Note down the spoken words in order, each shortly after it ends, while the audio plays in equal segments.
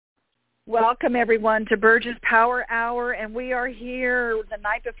Welcome, everyone, to Burge's Power Hour, and we are here the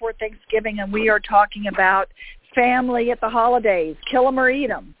night before Thanksgiving, and we are talking about family at the holidays, kill 'em or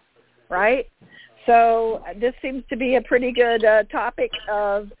eat 'em, right? So this seems to be a pretty good topic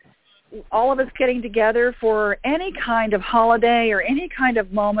of all of us getting together for any kind of holiday or any kind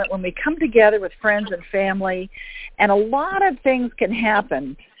of moment when we come together with friends and family, and a lot of things can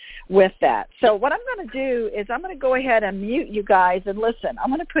happen with that. So what I'm going to do is I'm going to go ahead and mute you guys and listen. I'm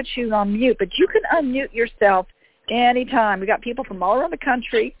going to put you on mute, but you can unmute yourself anytime. We got people from all around the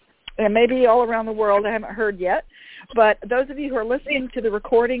country and maybe all around the world I haven't heard yet. But those of you who are listening to the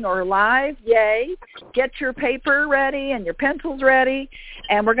recording or live, yay, get your paper ready and your pencils ready.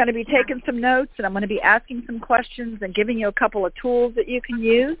 And we're going to be taking some notes, and I'm going to be asking some questions and giving you a couple of tools that you can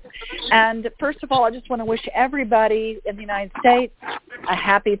use. And first of all, I just want to wish everybody in the United States a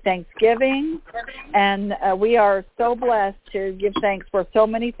happy Thanksgiving. And we are so blessed to give thanks for so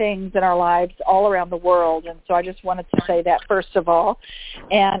many things in our lives all around the world. And so I just wanted to say that first of all.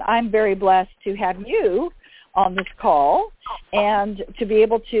 And I'm very blessed to have you on this call and to be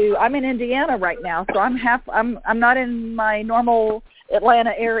able to, I'm in Indiana right now, so I'm not in my normal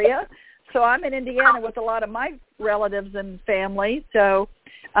Atlanta area, so I'm in Indiana with a lot of my relatives and family. So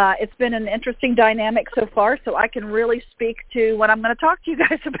it's been an interesting dynamic so far, so I can really speak to what I'm going to talk to you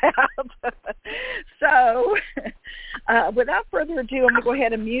guys about. So without further ado, I'm going to go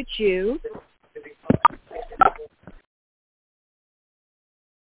ahead and mute you.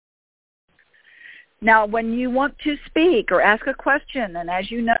 Now, when you want to speak or ask a question, and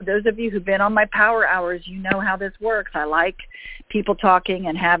as you know, those of you who've been on my power hours, you know how this works. I like people talking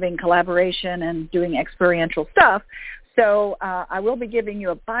and having collaboration and doing experiential stuff. So I will be giving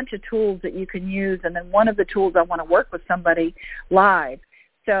you a bunch of tools that you can use, and then one of the tools I want to work with somebody live.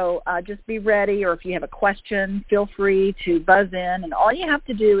 So just be ready, or if you have a question, feel free to buzz in, and all you have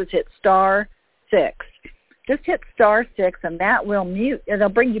to do is hit *6. Just hit *6, and that will mute. It'll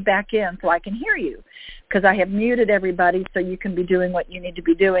bring you back in so I can hear you, because I have muted everybody so you can be doing what you need to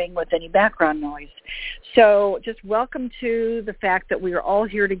be doing with any background noise. So just welcome to the fact that we are all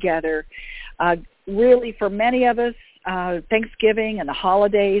here together. Really, for many of us, Thanksgiving and the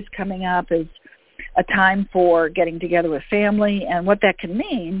holidays coming up is a time for getting together with family, and what that can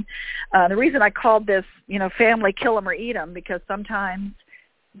mean. The reason I called this, family kill 'em or eat 'em, because sometimes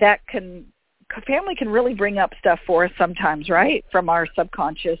family can really bring up stuff for us sometimes, right, from our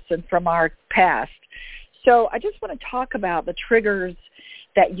subconscious and from our past. So I just want to talk about the triggers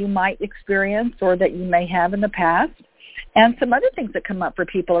that you might experience or that you may have in the past, and some other things that come up for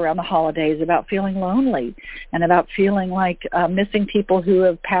people around the holidays about feeling lonely and about feeling like missing people who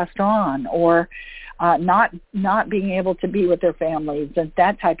have passed on, or not being able to be with their families and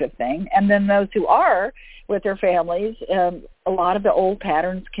that type of thing. And then those who are with their families, a lot of the old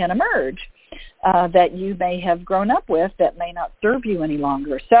patterns can emerge that you may have grown up with that may not serve you any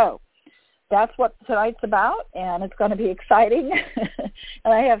longer. So that's what tonight's about, and it's going to be exciting.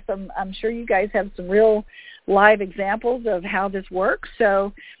 And I'm sure you guys have some real live examples of how this works.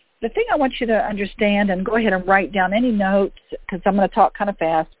 So the thing I want you to understand, and go ahead and write down any notes, because I'm going to talk kind of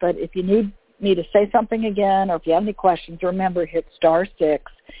fast, but if you need me to say something again, or if you have any questions, remember, hit *6,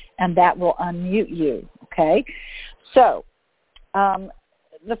 and that will unmute you, okay? So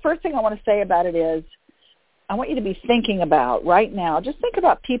the first thing I want to say about it is I want you to be thinking about right now, just think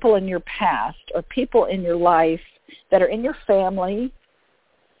about people in your past or people in your life that are in your family,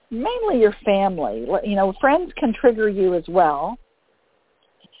 mainly your family. Friends can trigger you as well.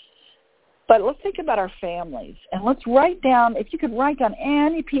 But let's think about our families, and let's write down, if you could write down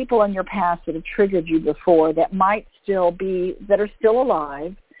any people in your past that have triggered you before that are still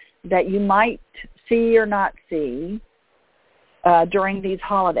alive, that you might see or not see during these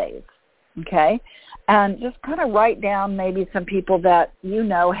holidays, okay? And just kind of write down maybe some people that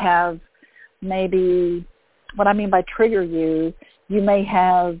have maybe, what I mean by trigger you may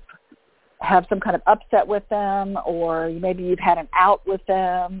have some kind of upset with them, or maybe you've had an out with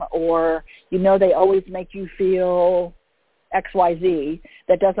them, or they always make you feel XYZ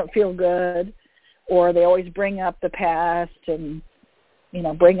that doesn't feel good, or they always bring up the past and,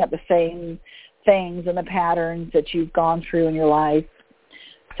 bring up the same things and the patterns that you've gone through in your life.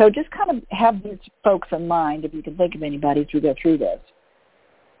 So just kind of have these folks in mind, if you can think of anybody, as we go through this.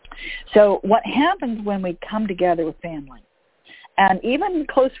 So what happens when we come together with family, and even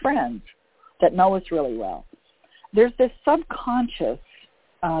close friends that know us really well, there's this subconscious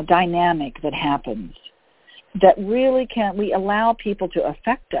dynamic that happens that really we allow people to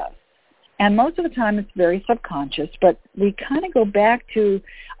affect us. And most of the time it's very subconscious, but we kind of go back to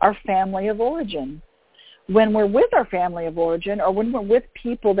our family of origin, when we're with our family of origin, or when we're with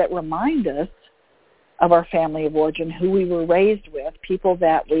people that remind us of our family of origin, who we were raised with, people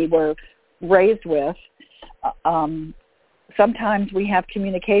that we were raised with, sometimes we have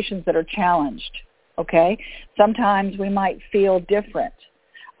communications that are challenged, okay? Sometimes we might feel different,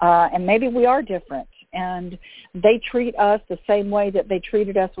 and maybe we are different, and they treat us the same way that they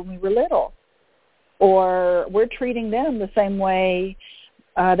treated us when we were little, or we're treating them the same way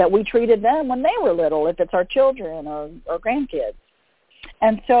that we treated them when they were little, if it's our children or grandkids.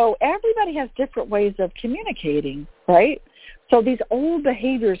 And so everybody has different ways of communicating, right? So these old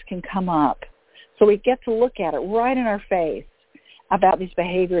behaviors can come up. So we get to look at it right in our face about these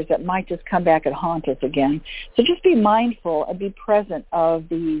behaviors that might just come back and haunt us again. So just be mindful and be present of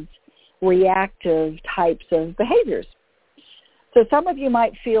these reactive types of behaviors. So some of you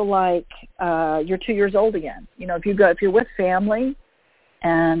might feel like you're 2 years old again. You know, if you're with family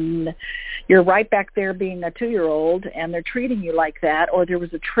and you're right back there being a 2-year-old and they're treating you like that, or there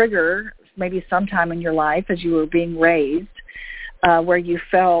was a trigger maybe sometime in your life as you were being raised where you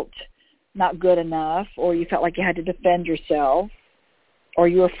felt not good enough, or you felt like you had to defend yourself, or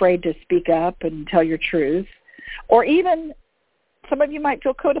you were afraid to speak up and tell your truth, or even some of you might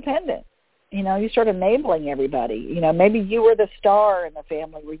feel codependent. You know, you start enabling everybody. You know, maybe you were the star in the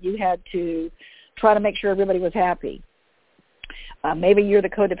family where you had to try to make sure everybody was happy. Maybe you're the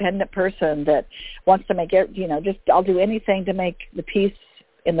codependent person that wants to make it, you know, just I'll do anything to make the peace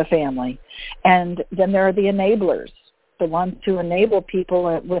in the family. And then there are the enablers, the ones who enable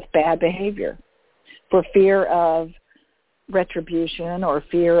people with bad behavior for fear of retribution or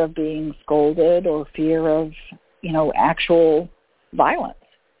fear of being scolded or fear of, you know, actual violence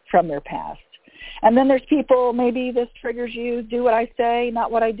from their past. And then there's people, maybe this triggers you, do what I say, not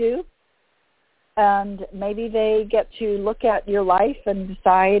what I do. And maybe they get to look at your life and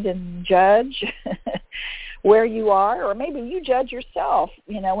decide and judge where you are, or maybe you judge yourself,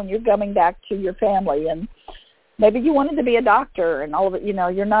 you know, when you're coming back to your family. And maybe you wanted to be a doctor and all of it, you know,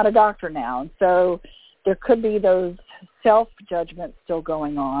 you're not a doctor now. And so there could be those self-judgments still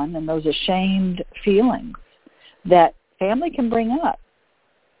going on and those ashamed feelings that family can bring up.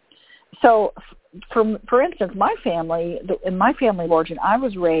 So, for instance, my family, in my family of origin, I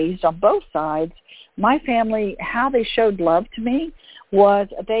was raised on both sides. My family, how they showed love to me was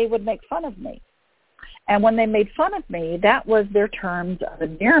they would make fun of me. And when they made fun of me, that was their terms of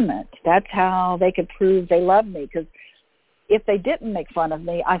endearment. That's how they could prove they loved me. Because if they didn't make fun of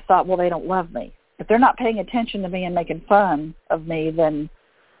me, I thought, well, they don't love me. If they're not paying attention to me and making fun of me, then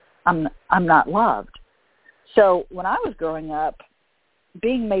I'm not loved. So when I was growing up,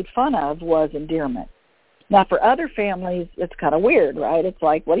 being made fun of was endearment. Now, for other families, it's kind of weird, right? It's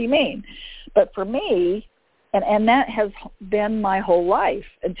like, what do you mean? But for me, and that has been my whole life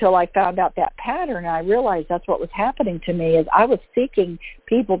until I found out that pattern, and I realized that's what was happening to me, is I was seeking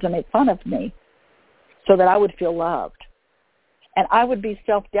people to make fun of me so that I would feel loved. And I would be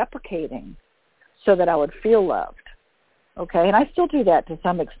self-deprecating so that I would feel loved. Okay, and I still do that to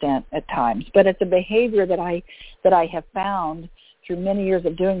some extent at times, but it's a behavior that I have found through many years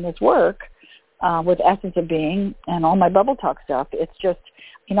of doing this work with Essence of Being and all my Bubble Talk stuff. It's just,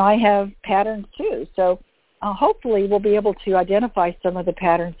 you know, I have patterns too. So hopefully we'll be able to identify some of the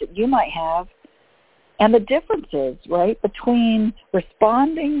patterns that you might have and the differences, right, between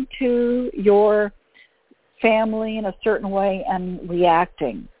responding to your family in a certain way and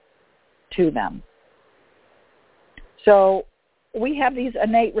reacting to them. So we have these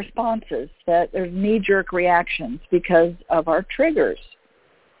innate responses that there's knee-jerk reactions because of our triggers.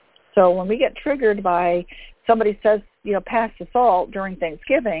 So when we get triggered by somebody says, you know, pass the salt during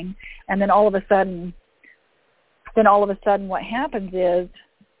Thanksgiving, and then all of a sudden what happens is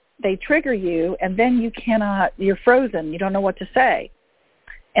they trigger you, and then you're frozen. You don't know what to say.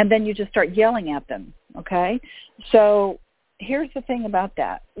 And then you just start yelling at them, okay? So here's the thing about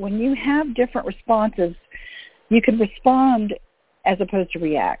that. When you have different responses, you can respond as opposed to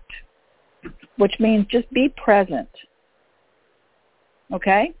react, which means just be present,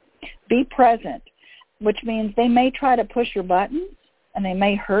 okay? Be present, which means they may try to push your buttons and they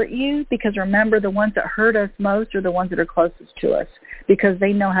may hurt you, because remember, the ones that hurt us most are the ones that are closest to us because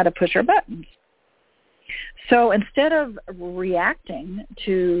they know how to push our buttons. So instead of reacting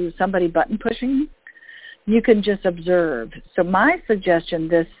to somebody button pushing, you can just observe. So my suggestion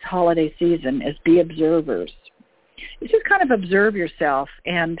this holiday season is be observers. You just kind of observe yourself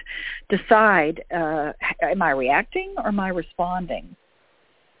and decide, am I reacting or am I responding?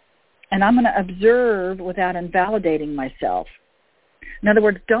 And I'm going to observe without invalidating myself. In other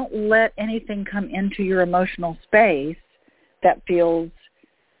words, don't let anything come into your emotional space that feels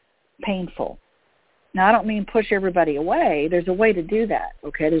painful. Now, I don't mean push everybody away. There's a way to do that,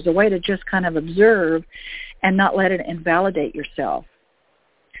 okay? There's a way to just kind of observe and not let it invalidate yourself.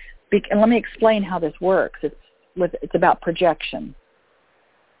 And let me explain how this works. It's about projection.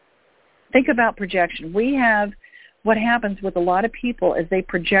 Think about projection. What happens with a lot of people is they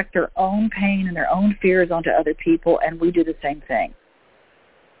project their own pain and their own fears onto other people, and we do the same thing.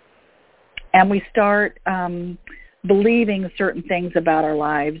 And we start believing certain things about our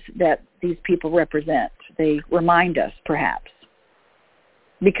lives that these people represent. They remind us, perhaps.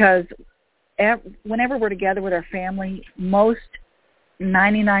 Because whenever we're together with our family,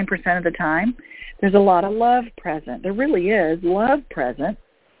 99% of the time, there's a lot of love present. There really is love present,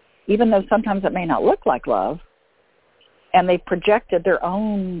 even though sometimes it may not look like love. And they've projected their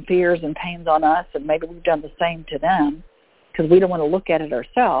own fears and pains on us, and maybe we've done the same to them because we don't want to look at it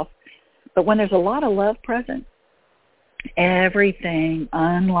ourselves. But when there's a lot of love present, everything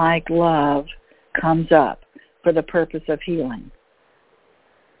unlike love comes up for the purpose of healing.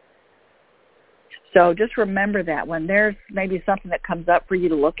 So just remember that when there's maybe something that comes up for you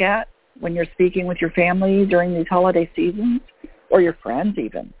to look at when you're speaking with your family during these holiday seasons, or your friends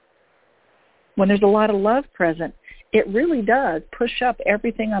even, when there's a lot of love present, it really does push up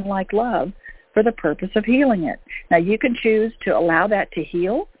everything unlike love for the purpose of healing it. Now, you can choose to allow that to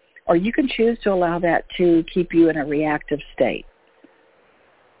heal, or you can choose to allow that to keep you in a reactive state.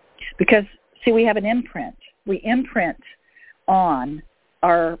 Because, see, we have an imprint. We imprint on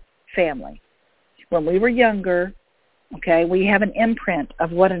our family. When we were younger, okay, we have an imprint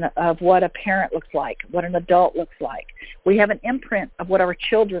of what a parent looks like, what an adult looks like. We have an imprint of what our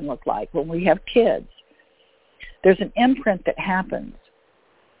children look like when we have kids. There's an imprint that happens.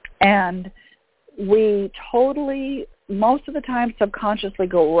 And we totally, most of the time, subconsciously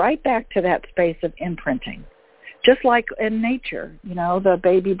go right back to that space of imprinting. Just like in nature, the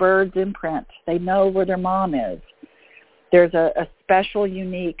baby bird's imprint. They know where their mom is. There's a special,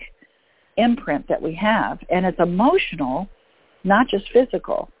 unique imprint that we have, and it's emotional, not just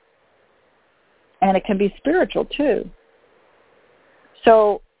physical. And it can be spiritual, too.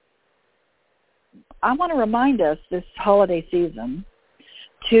 So I want to remind us this holiday season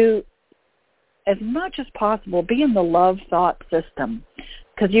to, as much as possible, be in the love thought system,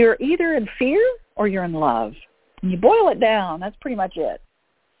 because you're either in fear or you're in love. When you boil it down, that's pretty much it.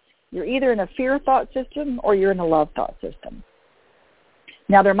 You're either in a fear thought system or you're in a love thought system.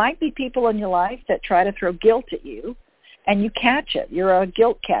 Now, there might be people in your life that try to throw guilt at you, and you catch it. You're a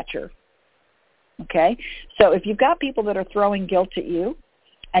guilt catcher, okay? So if you've got people that are throwing guilt at you,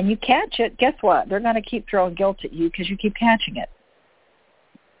 and you catch it, guess what? They're going to keep throwing guilt at you because you keep catching it.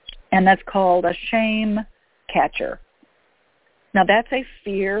 And that's called a shame catcher. Now, that's a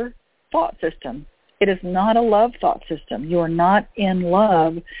fear thought system. It is not a love thought system. You are not in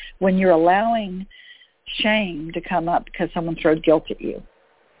love when you're allowing shame to come up because someone throws guilt at you.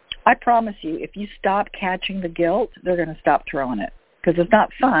 I promise you, if you stop catching the guilt, they're going to stop throwing it, because it's not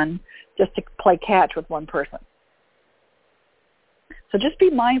fun just to play catch with one person. So just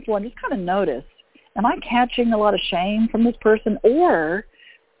be mindful and just kind of notice, am I catching a lot of shame from this person, or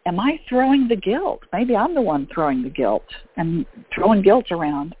am I throwing the guilt? Maybe I'm the one throwing the guilt and throwing guilt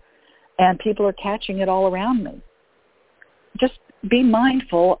around, and people are catching it all around me. Just be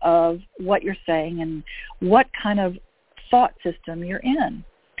mindful of what you're saying and what kind of thought system you're in,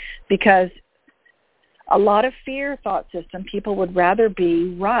 because a lot of fear thought system, people would rather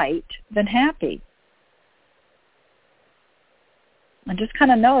be right than happy. And just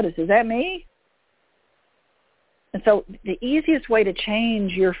kind of notice, is that me? And so the easiest way to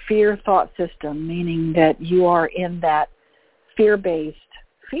change your fear thought system, meaning that you are in that fear-based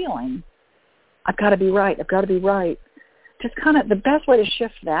feeling, I've got to be right, I've got to be right. Just kind of the best way to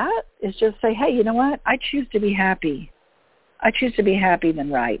shift that is just say, hey, you know what? I choose to be happy. I choose to be happy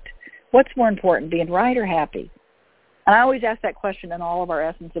than right. What's more important, being right or happy? And I always ask that question in all of our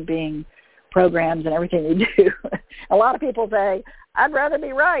Essence of Being programs and everything we do. A lot of people say, I'd rather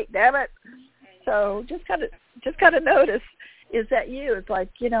be right, damn it. So just kind of notice, is that you? It's like,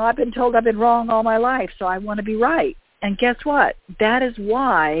 I've been told I've been wrong all my life, so I want to be right. And guess what? That is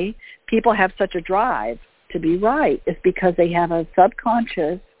why people have such a drive to be right. It's because they have a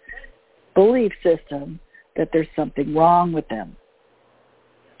subconscious belief system that there's something wrong with them.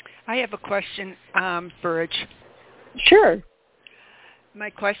 I have a question, Burge. Sure. My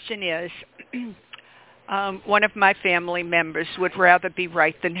question is, one of my family members would rather be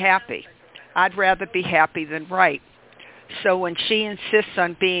right than happy. I'd rather be happy than right. So when she insists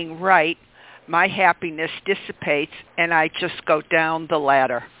on being right, my happiness dissipates and I just go down the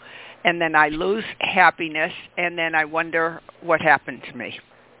ladder. And then I lose happiness, and then I wonder what happened to me.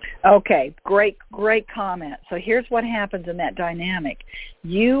 Okay, great comment. So here's what happens in that dynamic.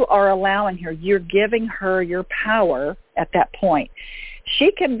 You are allowing her, you're giving her your power at that point.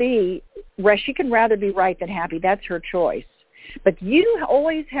 She can rather be right than happy. That's her choice. But you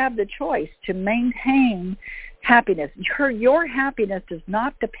always have the choice to maintain happiness. Your happiness does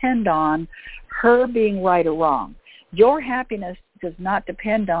not depend on her being right or wrong. Your happiness does not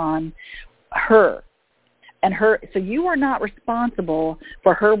depend on her. So you are not responsible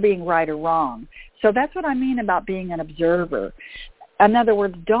for her being right or wrong. So that's what I mean about being an observer. In other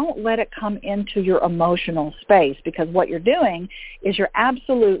words, don't let it come into your emotional space, because what you're doing is you're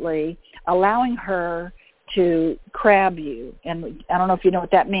absolutely allowing her to crab you. And I don't know if you know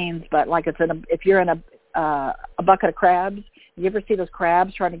what that means, but like if you're in a bucket of crabs, you ever see those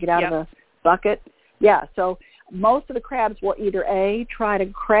crabs trying to get out of a bucket? Yeah, so most of the crabs will either A, try to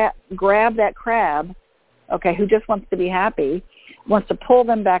grab that crab, okay, who just wants to be happy, wants to pull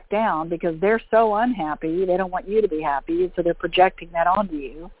them back down because they're so unhappy, they don't want you to be happy, so they're projecting that onto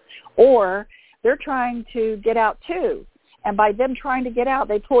you. Or they're trying to get out too, and by them trying to get out,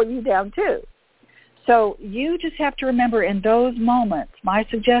 they pull you down too. So you just have to remember in those moments, my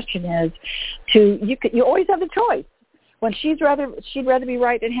suggestion is you always have the choice. When she'd rather be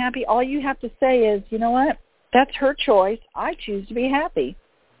right than happy, all you have to say is, you know what, that's her choice. I choose to be happy.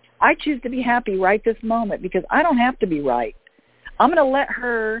 I choose to be happy right this moment because I don't have to be right. I'm going to let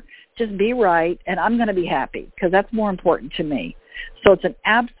her just be right, and I'm going to be happy because that's more important to me. So it's an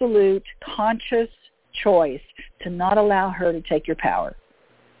absolute conscious choice to not allow her to take your power.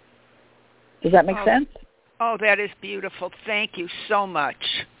 Does that make sense? Oh, that is beautiful. Thank you so much.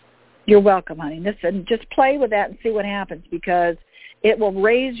 You're welcome, honey. Listen, just play with that and see what happens, because it will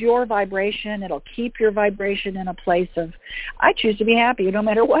raise your vibration. It'll keep your vibration in a place of, I choose to be happy no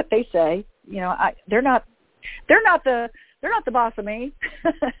matter what they say. You know, they're not the boss of me.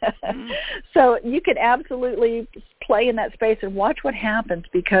 So you can absolutely play in that space and watch what happens,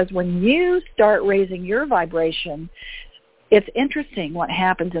 because when you start raising your vibration, it's interesting what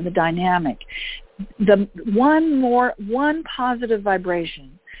happens in the dynamic. The one positive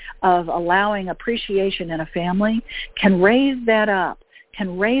vibration of allowing appreciation in a family can raise that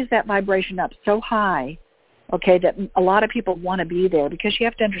vibration up so high, okay, that a lot of people want to be there, because you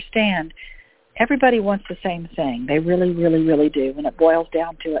have to understand everybody wants the same thing. They really, really, really do when it boils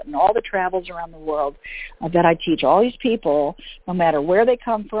down to it. And all the travels around the world that I teach, all these people, no matter where they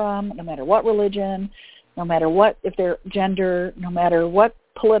come from, no matter what religion, no matter what, if they're gender, no matter what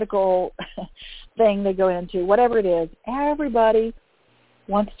political thing they go into, whatever it is, everybody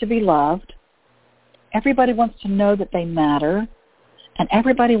wants to be loved. Everybody wants to know that they matter. And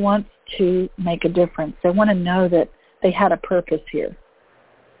everybody wants to make a difference. They want to know that they had a purpose here.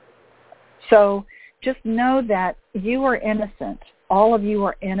 So just know that you are innocent. All of you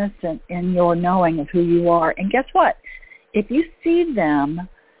are innocent in your knowing of who you are. And guess what? If you see them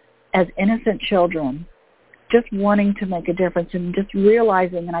as innocent children, just wanting to make a difference and just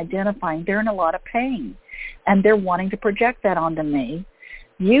realizing and identifying they're in a lot of pain and they're wanting to project that onto me,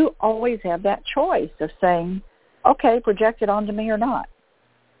 you always have that choice of saying, okay, project it onto me or not.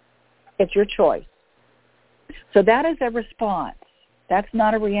 It's your choice. So that is a response. That's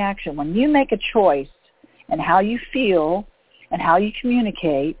not a reaction. When you make a choice in how you feel and how you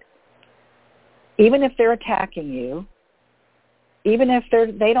communicate, even if they're attacking you, even if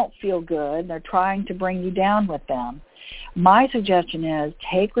they don't feel good, they're trying to bring you down with them, my suggestion is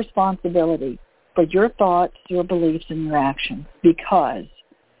take responsibility for your thoughts, your beliefs, and your actions, because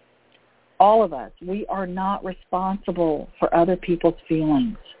all of us, we are not responsible for other people's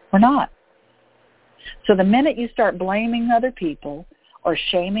feelings. We're not. So the minute you start blaming other people or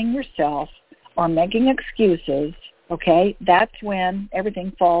shaming yourself or making excuses, okay, that's when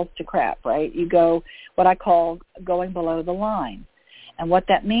everything falls to crap, right? You go what I call going below the line. And what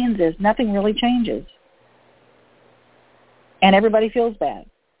that means is nothing really changes. And everybody feels bad.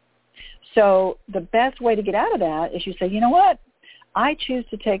 So the best way to get out of that is you say, you know what? I choose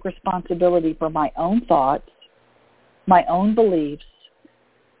to take responsibility for my own thoughts, my own beliefs,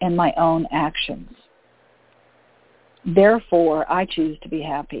 and my own actions. Therefore, I choose to be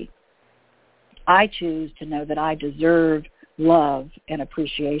happy. I choose to know that I deserve love and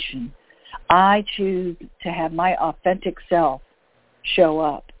appreciation. I choose to have my authentic self show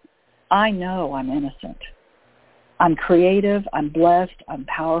up. I know I'm innocent. I'm creative, I'm blessed, I'm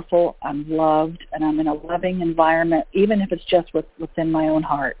powerful, I'm loved, and I'm in a loving environment, even if it's just within my own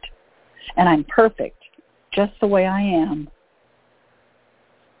heart. And I'm perfect, just the way I am.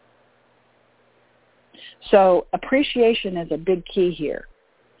 So appreciation is a big key here.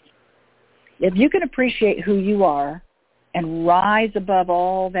 If you can appreciate who you are and rise above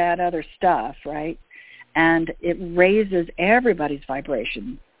all that other stuff, right? And it raises everybody's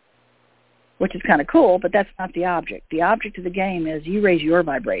vibration, which is kind of cool, but that's not the object. The object of the game is you raise your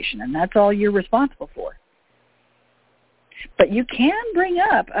vibration, and that's all you're responsible for. But you can bring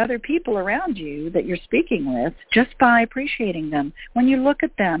up other people around you that you're speaking with just by appreciating them. When you look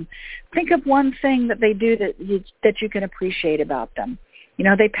at them, think of one thing that they do that you can appreciate about them. You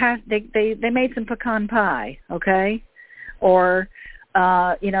know, they made some pecan pie, okay? Or,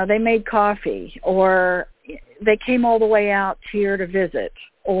 you know, they made coffee, or they came all the way out here to visit.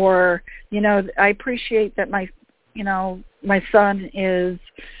 Or, you know, I appreciate that my son is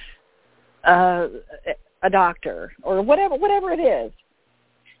a doctor, or whatever it is.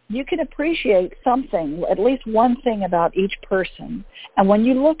 You can appreciate something, at least one thing about each person. And when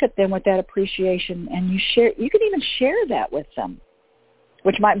you look at them with that appreciation and you can even share that with them,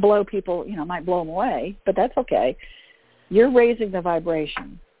 which might blow people, you know, might blow them away, but that's okay. You're raising the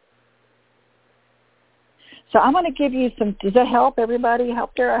vibration. So I'm going to give you some, does that help everybody?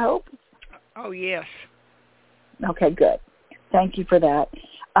 Help there, I hope? Oh, yes. Okay, good. Thank you for that.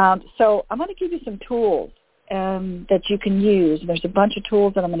 So I'm going to give you some tools that you can use. There's a bunch of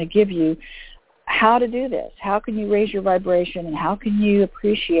tools that I'm going to give you how to do this. How can you raise your vibration, and how can you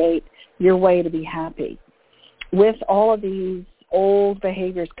appreciate your way to be happy with all of these old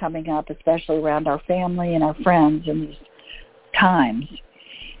behaviors coming up, especially around our family and our friends in these times.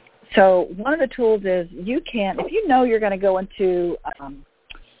 So one of the tools is if you know you're going to go into,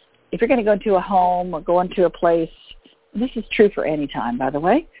 if you're going to go into a home or go into a place, this is true for any time, by the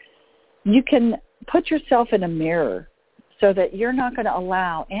way, you can put yourself in a mirror so that you're not going to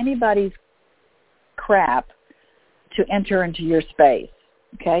allow anybody's crap to enter into your space,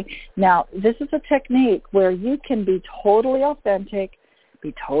 okay? Now, this is a technique where you can be totally authentic,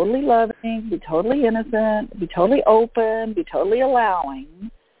 be totally loving, be totally innocent, be totally open, be totally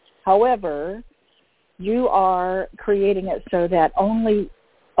allowing. However, you are creating it so that only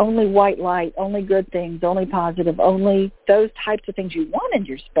white light, only good things, only positive, only those types of things you want in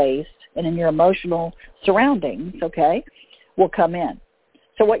your space and in your emotional surroundings, okay, will come in.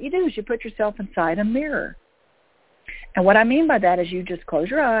 So what you do is you put yourself inside a mirror. And what I mean by that is you just close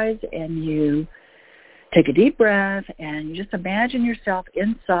your eyes and you take a deep breath and you just imagine yourself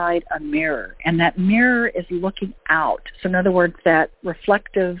inside a mirror. And that mirror is looking out. So in other words, that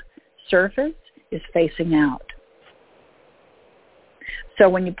reflective surface is facing out. So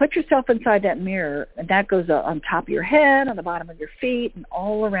when you put yourself inside that mirror, and that goes on top of your head, on the bottom of your feet, and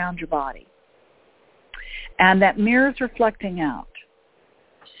all around your body. And that mirror is reflecting out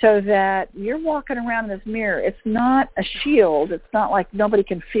so that you're walking around in this mirror. It's not a shield. It's not like nobody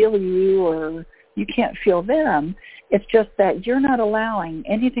can feel you or you can't feel them. It's just that you're not allowing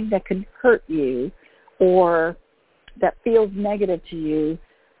anything that can hurt you or that feels negative to you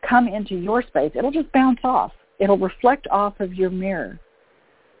come into your space. It'll just bounce off. It'll reflect off of your mirror.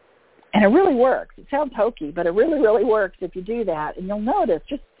 And it really works. It sounds hokey, but it really, really works if you do that. And you'll notice,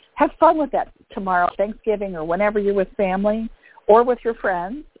 just have fun with that tomorrow, Thanksgiving, or whenever you're with family or with your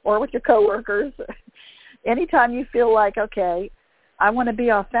friends or with your coworkers. Anytime you feel like, okay, I want to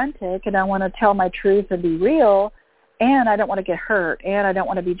be authentic and I want to tell my truth and be real, and I don't want to get hurt, and I don't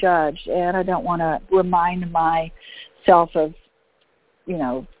want to be judged, and I don't want to remind myself of, you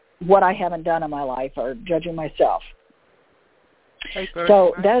know, what I haven't done in my life or judging myself. Hey, Bert,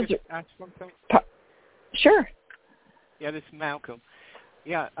 so can that's I just ask something? Sure. Yeah, this is Malcolm.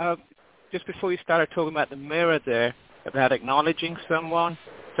 Yeah, just before you started talking about the mirror there, about acknowledging someone,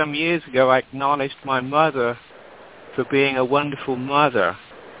 some years ago I acknowledged my mother for being a wonderful mother,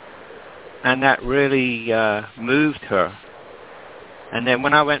 and that really moved her. And then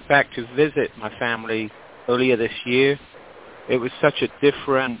when I went back to visit my family earlier this year, it was such a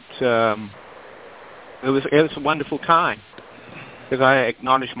different, it was a wonderful time, because I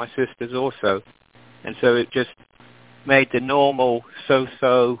acknowledged my sisters also. And so it just made the normal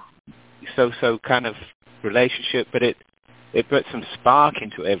so-so kind of relationship, but it put some spark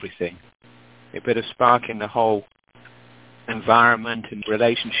into everything. It put a spark in the whole environment and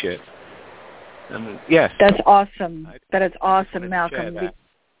relationship. And yes. That's awesome. That is awesome, Malcolm.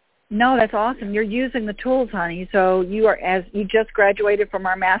 No, that's awesome. You're using the tools, honey. So you just graduated from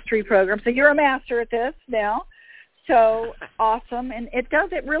our mastery program, so you're a master at this now. So awesome. And it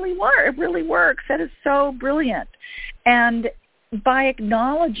really works. That is so brilliant. And by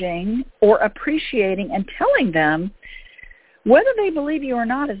acknowledging or appreciating and telling them, whether they believe you or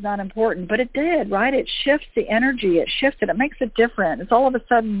not is not important, but it did, right? It shifts the energy. It shifts it. It makes it different. It's all of a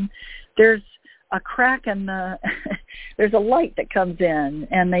sudden there's a crack in there's a light that comes in,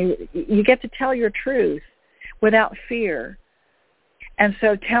 and you get to tell your truth without fear. And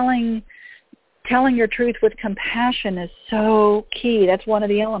so telling your truth with compassion is so key. That's one of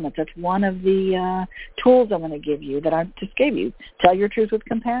the elements. That's one of the tools I'm going to give you that I just gave you. Tell your truth with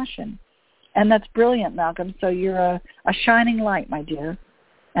compassion. And that's brilliant, Malcolm. So you're a shining light, my dear.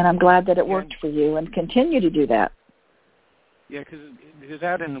 And I'm glad that it worked for you, and continue to do that. Yeah, because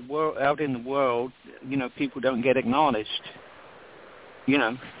out in the world, people don't get acknowledged,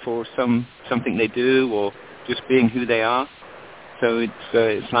 for something they do or just being who they are. So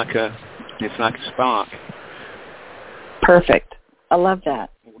it's like a spark. Perfect. I love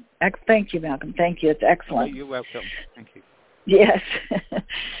that. Thank you, Malcolm. Thank you. It's excellent. Oh, you're welcome. Thank you. Yes.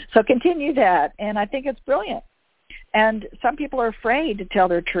 So continue that, and I think it's brilliant. And some people are afraid to tell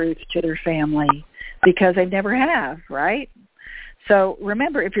their truth to their family because they never have, right? So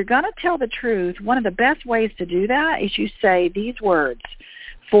remember, if you're going to tell the truth, one of the best ways to do that is you say these words,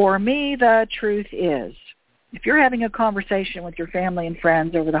 "For me, the truth is." If you're having a conversation with your family and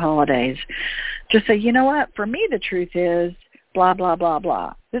friends over the holidays, just say, "You know what? For me, the truth is blah, blah, blah,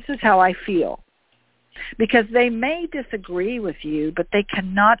 blah. This is how I feel." Because they may disagree with you, but they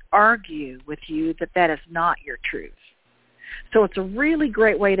cannot argue with you that is not your truth. So it's a really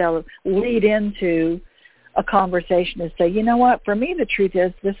great way to lead into a conversation is say, "You know what? For me, the truth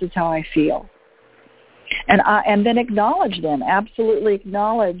is this is how I feel." And then acknowledge them, absolutely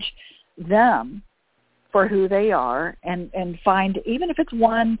acknowledge them for who they are, and find, even if it's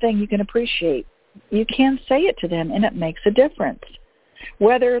one thing you can appreciate, you can say it to them, and it makes a difference.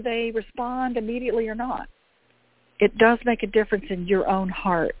 Whether they respond immediately or not, it does make a difference in your own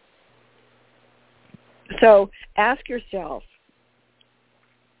heart. So ask yourself,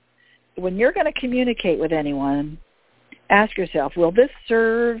 when you're going to communicate with anyone, ask yourself, will this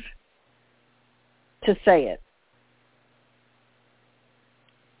serve to say it?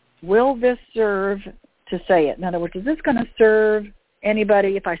 Will this serve to say it? In other words, is this going to serve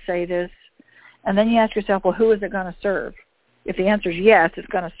anybody if I say this? And then you ask yourself, well, who is it going to serve? If the answer is yes, it's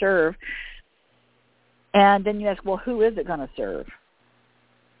going to serve. And then you ask, well, who is it going to serve?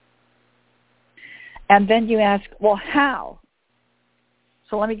 And then you ask, well, how?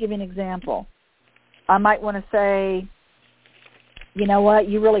 So let me give you an example. I might want to say, "You know what,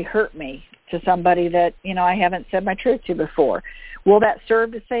 you really hurt me," to somebody that, I haven't said my truth to before. Will that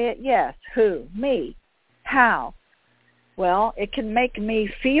serve to say it? Yes. Who? Me. How? Well, it can make me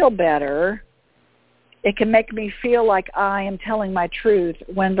feel better. It can make me feel like I am telling my truth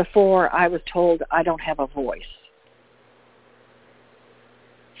when before I was told I don't have a voice.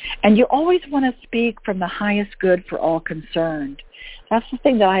 And you always want to speak from the highest good for all concerned. That's the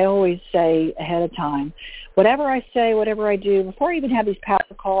thing that I always say ahead of time. Whatever I say, whatever I do, before I even have these power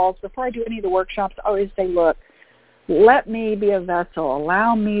calls, before I do any of the workshops, I always say, look, let me be a vessel.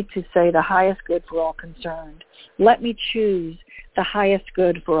 Allow me to say the highest good for all concerned. Let me choose the highest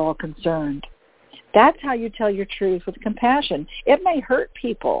good for all concerned. That's how you tell your truth with compassion. It may hurt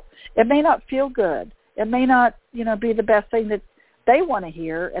people. It may not feel good. It may not, be the best thing that they want to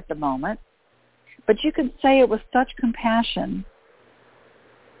hear at the moment. But you can say it with such compassion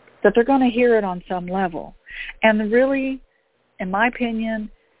that they're going to hear it on some level. And really, in my opinion,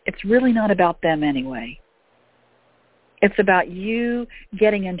 it's really not about them anyway. It's about you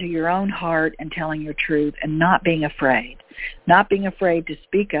getting into your own heart and telling your truth and not being afraid to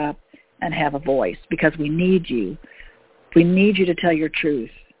speak up and have a voice, because we need you. We need you to tell your truth.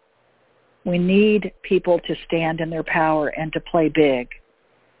 We need people to stand in their power and to play big.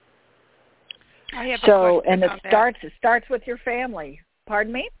 I have a question and on it starts with your family.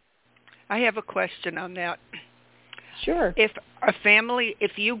 Pardon me? I have a question on that. Sure. If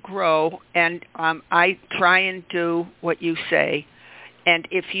you grow, and I try and do what you say, and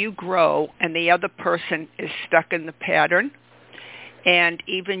if you grow and the other person is stuck in the pattern, and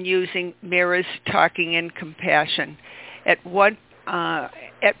even using mirrors, talking in compassion, at what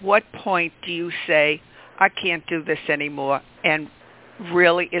point do you say, I can't do this anymore, and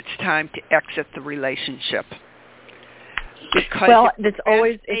really it's time to exit the relationship? Because it's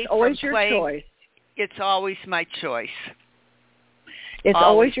always your choice. It's always my choice. It's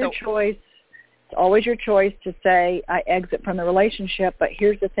always your choice. It's always your choice to say, I exit from the relationship. But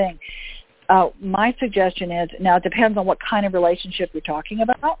here's the thing. My suggestion is, now it depends on what kind of relationship you're talking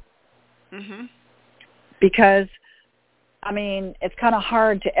about. Mm-hmm. Because, it's kind of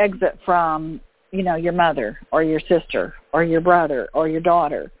hard to exit from, your mother or your sister or your brother or your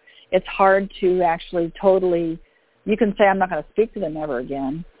daughter. It's hard to actually totally, you can say, I'm not going to speak to them ever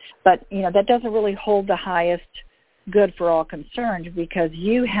again. But, that doesn't really hold the highest good for all concerned, because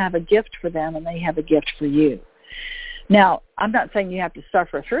you have a gift for them and they have a gift for you. Now, I'm not saying you have to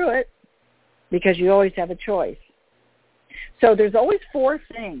suffer through it. because you always have a choice. So there's always 4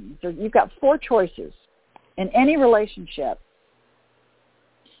 things. You've got 4 choices in any relationship.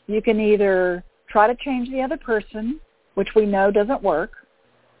 You can either try to change the other person, which we know doesn't work.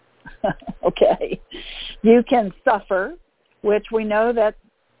 Okay. You can suffer, which we know that,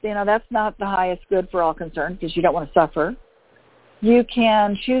 that's not the highest good for all concerned because you don't want to suffer. You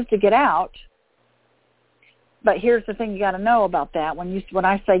can choose to get out. But here's the thing you got to know about that. When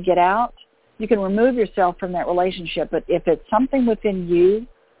I say get out, you can remove yourself from that relationship. But if it's something within you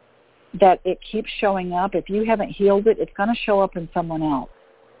that it keeps showing up, if you haven't healed it, it's going to show up in someone else.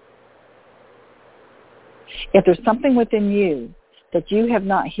 If there's something within you that you have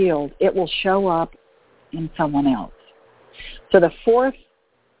not healed, it will show up in someone else. So the 4th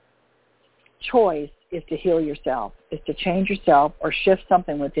choice is to heal yourself, is to change yourself or shift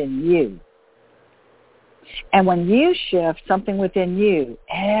something within you. And when you shift something within you,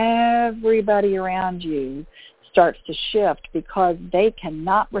 everybody around you starts to shift because they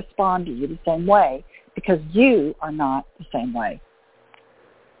cannot respond to you the same way because you are not the same way.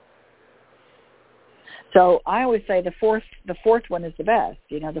 So I always say the fourth one is the best.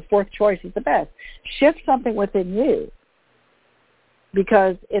 The 4th choice is the best. Shift something within you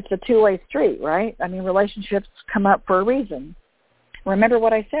because it's a two-way street, right? I mean, relationships come up for a reason. Remember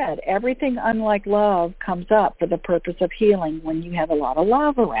what I said. Everything unlike love comes up for the purpose of healing when you have a lot of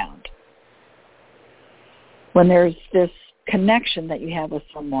love around. When there's this connection that you have with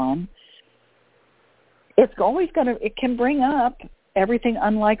someone, it can bring up everything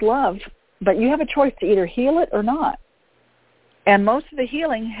unlike love. But you have a choice to either heal it or not. And most of the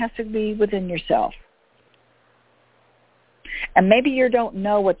healing has to be within yourself. And maybe you don't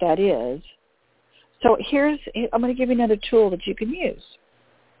know what that is. So I'm going to give you another tool that you can use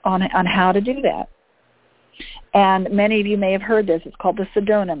on how to do that. And many of you may have heard this. It's called the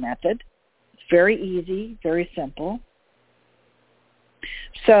Sedona method. It's very easy, very simple.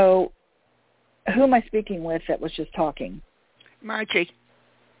 So who am I speaking with that was just talking?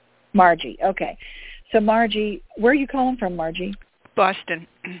 Margie, okay. So Margie, where are you calling from, Margie? Boston.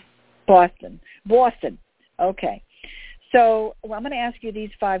 Boston, okay. So I'm going to ask you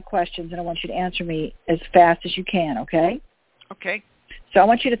these 5 questions, and I want you to answer me as fast as you can, okay? Okay. So I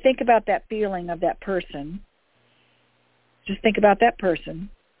want you to think about that feeling of that person. Just think about that person.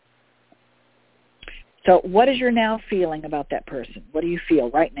 So what is your now feeling about that person? What do you feel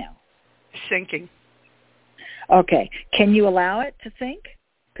right now? Sinking. Okay. Can you allow it to sink?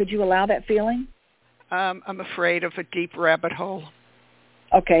 Could you allow that feeling? I'm afraid of a deep rabbit hole.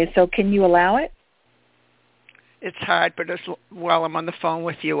 Okay, so can you allow it? It's hard, but while I'm on the phone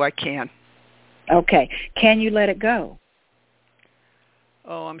with you, I can. Okay. Can you let it go?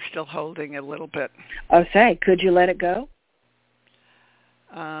 Oh, I'm still holding a little bit. Oh, say, could you let it go?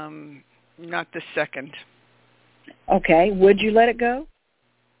 Not this second. Okay. Would you let it go?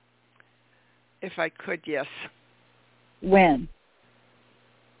 If I could, yes. When?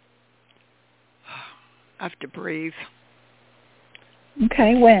 I have to breathe.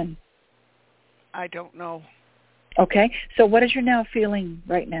 Okay, when? I don't know. Okay, so what is your now feeling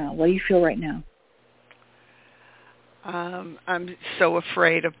right now? What do you feel right now? I'm so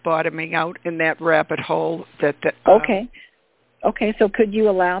afraid of bottoming out in that rabbit hole that... Okay, so could you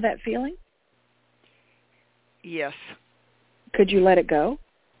allow that feeling? Yes. Could you let it go?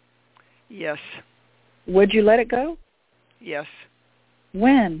 Yes. Would you let it go? Yes.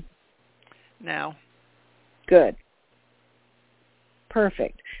 When? Now. Good.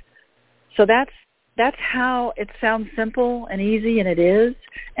 Perfect. So that's how it sounds simple and easy, and it is.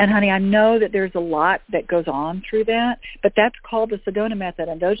 And, honey, I know that there's a lot that goes on through that, but that's called the Sedona method,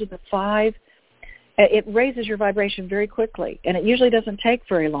 and those are the 5. It raises your vibration very quickly, and it usually doesn't take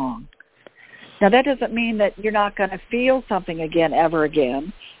very long. Now, that doesn't mean that you're not going to feel something again ever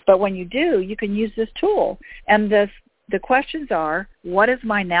again, but when you do, you can use this tool. And the questions are, what is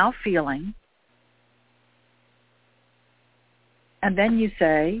my now feeling? And then you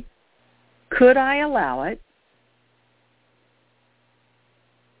say, could I allow it?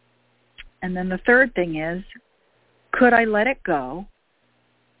 And then the third thing is, could I let it go?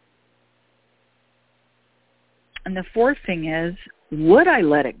 And the fourth thing is, would I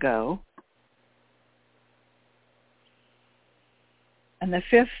let it go? And the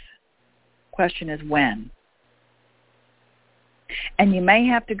 5th question is when. And you may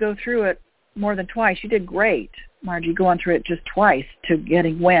have to go through it more than twice. You did great, Margie, going through it just twice to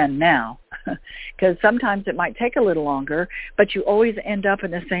getting when now. Because sometimes it might take a little longer, but you always end up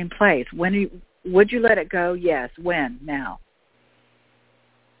in the same place. Would you let it go? Yes. When? Now.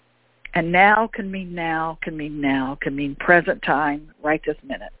 And now can mean present time, right this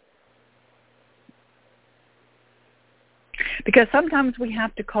minute. Because sometimes we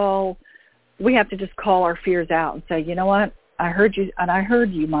have to just call our fears out and say, you know what, I heard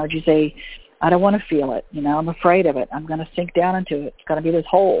you, Margie, say, I don't want to feel it. I'm afraid of it. I'm going to sink down into it. It's going to be this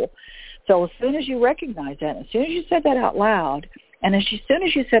hole. So as soon as you recognize that, as soon as you said that out loud, and as soon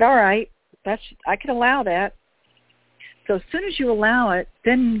as you said, all right, I can allow that. So as soon as you allow it,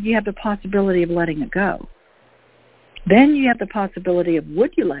 then you have the possibility of letting it go. Then you have the possibility of,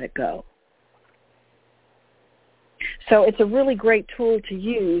 would you let it go? So it's a really great tool to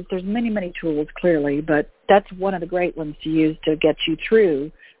use. There's many, many tools, clearly, but that's one of the great ones to use to get you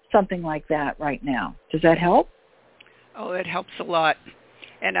through something like that right now. Does that help? Oh, it helps a lot.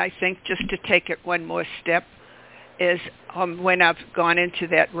 And I think just to take it one more step is when I've gone into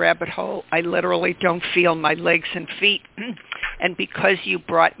that rabbit hole, I literally don't feel my legs and feet. And because you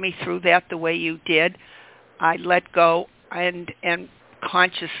brought me through that the way you did, I let go and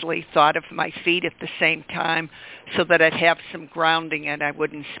consciously thought of my feet at the same time so that I'd have some grounding and I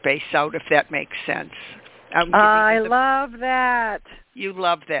wouldn't space out, if that makes sense. I love that. You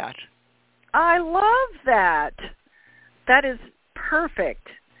love that. I love that. That is perfect.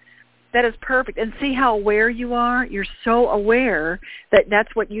 That is perfect. And see how aware you are? You're so aware that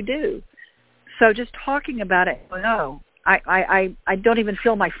that's what you do. So just talking about it, I don't even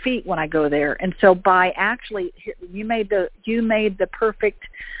feel my feet when I go there. And so by actually, you made the perfect,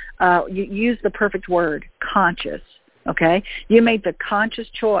 you used the perfect word, conscious. Okay? You made the conscious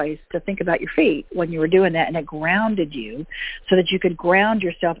choice to think about your feet when you were doing that, and it grounded you so that you could ground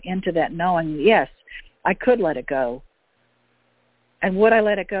yourself into that knowing, yes, I could let it go. And would I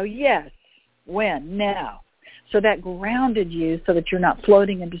let it go? Yes. When? Now. So that grounded you so that you're not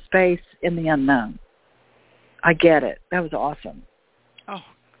floating into space in the unknown. I get it. That was awesome. Oh,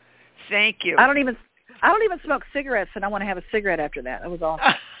 thank you. I don't even smoke cigarettes, and I want to have a cigarette after that. That was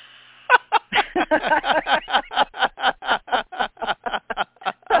awesome.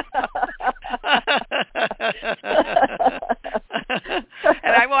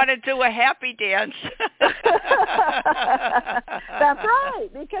 And I want to do a happy dance. That's right,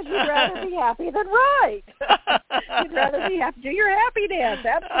 because you'd rather be happy than right. You'd rather be happy. Do your happy dance.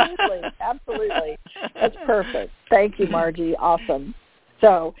 Absolutely. Absolutely. That's perfect. Thank you, Margie. Awesome.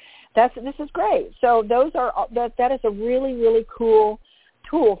 So this is great. So that is a really, really cool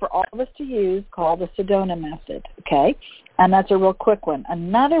tool for all of us to use called the Sedona method, okay? And that's a real quick one.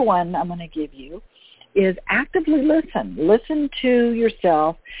 Another one I'm going to give you is actively listen. Listen to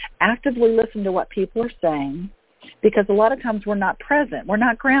yourself. Actively listen to what people are saying, because a lot of times we're not present. We're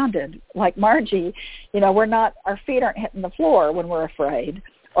not grounded. Like Margie, our feet aren't hitting the floor when we're afraid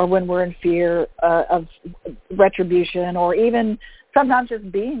or when we're in fear of retribution, or even sometimes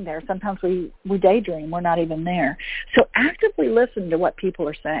just being there. Sometimes we daydream. We're not even there. So actively listen to what people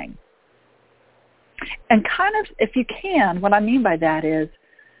are saying. And kind of, if you can, what I mean by that is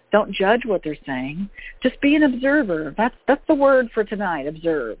don't judge what they're saying. Just be an observer. That's the word for tonight,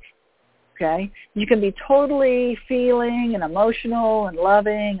 observe. Okay? You can be totally feeling and emotional and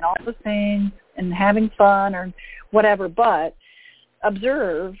loving and all those things and having fun or whatever, but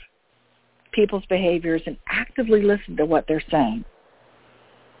observe people's behaviors and actively listen to what they're saying,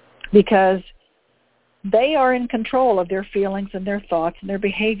 because they are in control of their feelings and their thoughts and their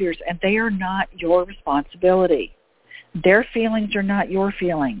behaviors, and they are not your responsibility. Their feelings are not your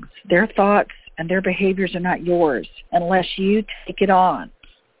feelings. Their thoughts and their behaviors are not yours unless you take it on.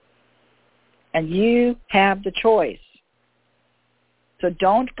 And you have the choice. So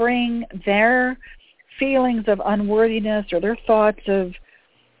don't bring their feelings of unworthiness or their thoughts of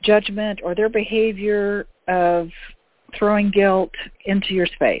judgment or their behavior of throwing guilt into your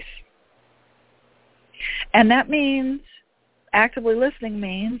space. And that means, actively listening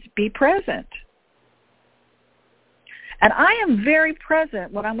means be present. And I am very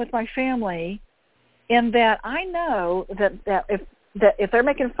present when I'm with my family, in that I know that if they're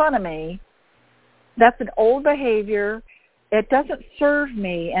making fun of me, that's an old behavior. It doesn't serve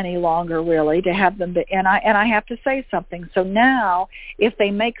me any longer, really, to have them. And I have to say something. So now, if they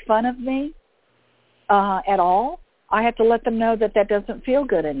make fun of me at all, I have to let them know that doesn't feel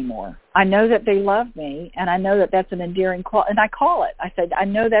good anymore. I know that they love me, and I know that that's an endearing quality. And I call it. I said, I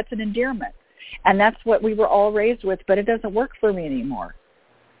know that's an endearment. And that's what we were all raised with, but it doesn't work for me anymore.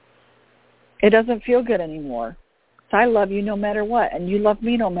 It doesn't feel good anymore. So I love you no matter what, and you love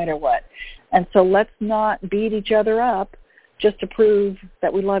me no matter what. And so let's not beat each other up just to prove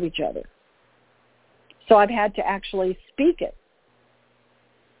that we love each other. So I've had to actually speak it.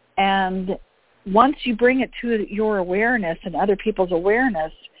 And once you bring it to your awareness and other people's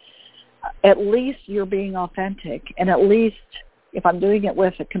awareness, at least you're being authentic. And at least, if I'm doing it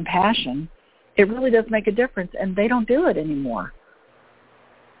with a compassion, It really does make a difference, and they don't do it anymore.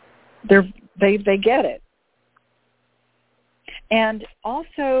 They get it. And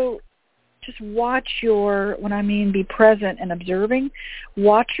also, just watch when I mean be present and observing,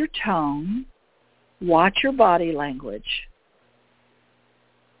 watch your tone, watch your body language.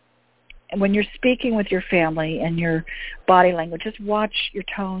 And when you're speaking with your family and your body language, just watch your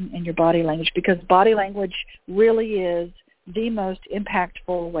tone and your body language, because body language really is the most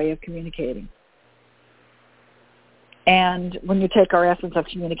impactful way of communicating. And when you take our essence of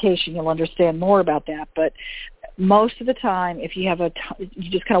communication, you'll understand more about that. But most of the time, if you have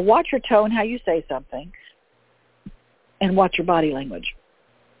you just kind of watch your tone, how you say something, and watch your body language.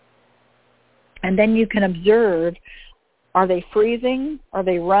 And then you can observe, are they freezing? Are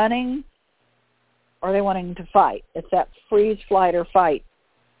they running? Are they wanting to fight? It's that freeze, flight, or fight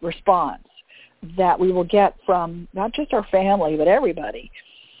response that we will get from not just our family, but everybody.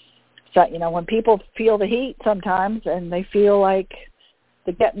 So, when people feel the heat sometimes and they feel like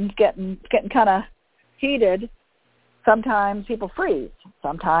the getting kind of heated, sometimes people freeze.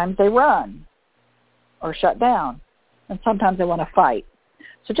 Sometimes they run or shut down. And sometimes they want to fight.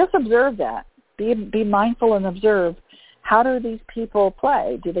 So just observe that. Be mindful and observe, how do these people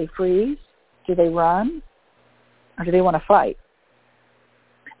play? Do they freeze? Do they run? Or do they want to fight?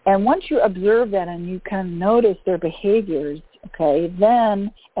 And once you observe that and you can notice their behaviors, okay,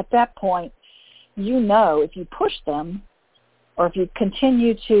 then at that point, if you push them or if you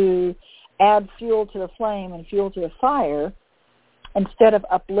continue to add fuel to the flame and fuel to the fire, instead of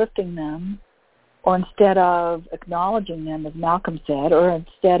uplifting them or instead of acknowledging them, as Malcolm said, or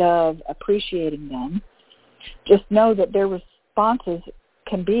instead of appreciating them, just know that their responses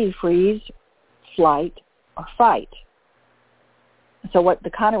can be freeze, flight, or fight. So the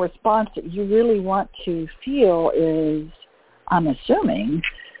kind of response that you really want to feel is, I'm assuming,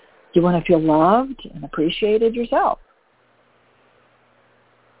 you want to feel loved and appreciated yourself.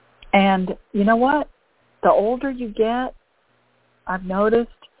 And you know what? The older you get, I've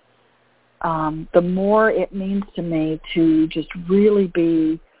noticed, the more it means to me to just really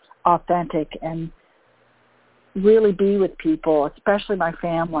be authentic and really be with people, especially my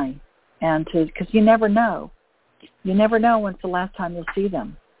family, and because you never know. You never know when's the last time you'll see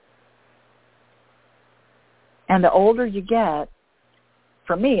them. And the older you get,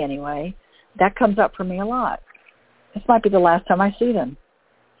 for me anyway, that comes up for me a lot. This might be the last time I see them.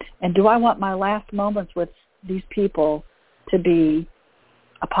 And do I want my last moments with these people to be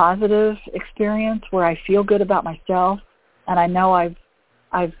a positive experience where I feel good about myself and I know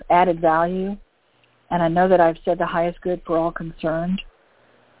I've added value and I know that I've said the highest good for all concerned,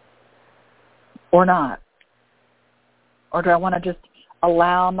 or not? Or do I want to just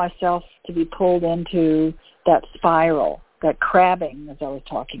allow myself to be pulled into that spiral, that crabbing, as I was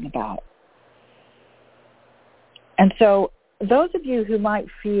talking about? And so those of you who might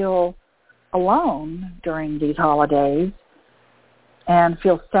feel alone during these holidays and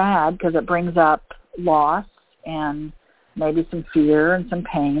feel sad because it brings up loss and maybe some fear and some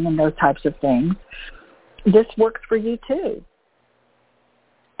pain and those types of things, this works for you too.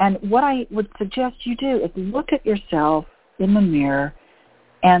 And what I would suggest you do is look at yourself in the mirror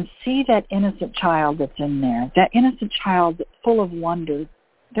and see that innocent child that's in there, that innocent child that's full of wonder.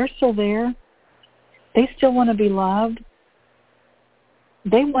 They're still there. They still want to be loved.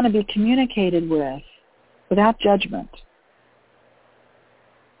 They want to be communicated with without judgment.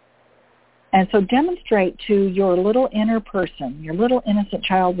 And so demonstrate to your little inner person, your little innocent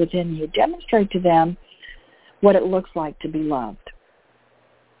child within you, demonstrate to them what it looks like to be loved.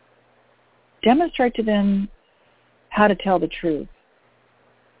 Demonstrate to them how to tell the truth.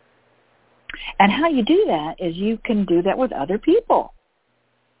 And how you do that is you can do that with other people.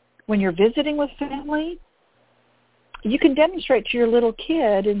 When you're visiting with family, you can demonstrate to your little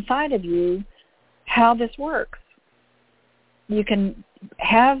kid inside of you how this works. You can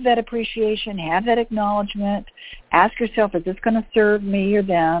have that appreciation, have that acknowledgement, ask yourself, is this going to serve me or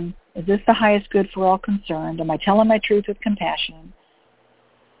them? Is this the highest good for all concerned? Am I telling my truth with compassion?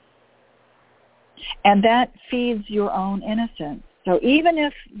 And that feeds your own innocence. So even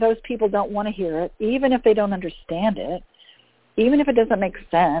if those people don't want to hear it, even if they don't understand it, even if it doesn't make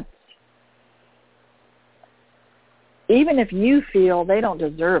sense, even if you feel they don't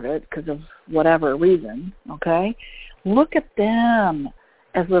deserve it because of whatever reason, okay, look at them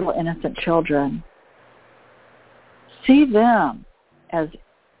as little innocent children. See them as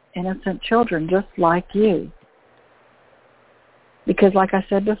innocent children just like you. Because like I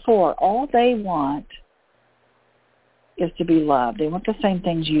said before, all they want is to be loved. They want the same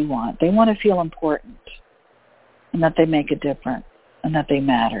things you want. They want to feel important and that they make a difference and that they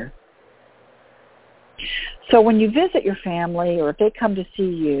matter. So when you visit your family, or if they come to see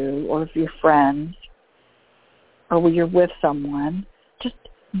you, or if you're friends, or when you're with someone, just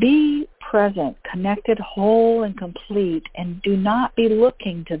be present, connected, whole, and complete, and do not be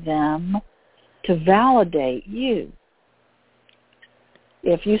looking to them to validate you.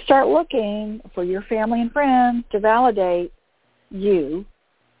 If you start looking for your family and friends to validate you,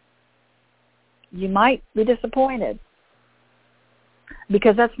 you might be disappointed,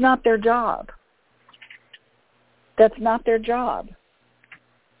 because that's not their job. That's not their job.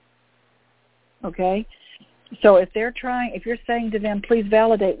 Okay? So if you're saying to them, please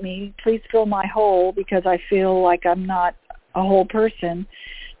validate me, please fill my hole because I feel like I'm not a whole person,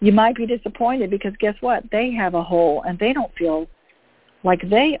 you might be disappointed, because guess what? They have a hole and they don't feel like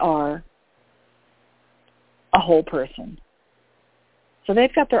they are a whole person. So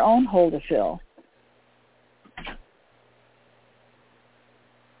they've got their own hole to fill.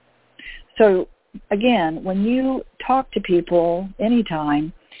 So again, when you talk to people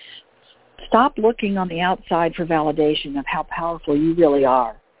anytime, stop looking on the outside for validation of how powerful you really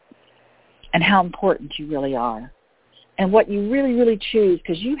are and how important you really are and what you really, really choose,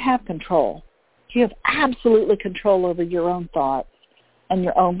 because you have control. You have absolutely control over your own thoughts and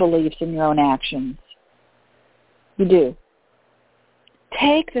your own beliefs and your own actions. You do.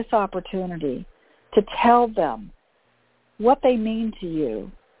 Take this opportunity to tell them what they mean to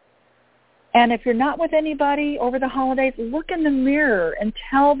you. And if you're not with anybody over the holidays, look in the mirror and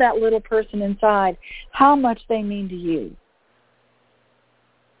tell that little person inside how much they mean to you.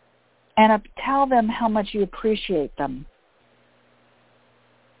 And tell them how much you appreciate them.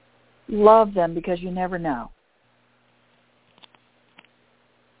 Love them, because you never know.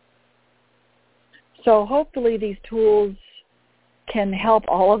 So hopefully these tools can help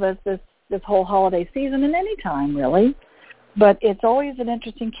all of us this whole holiday season, and any time really. But it's always an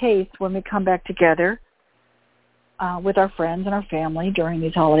interesting case when we come back together with our friends and our family during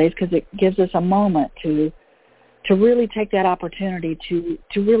these holidays, because it gives us a moment to really take that opportunity to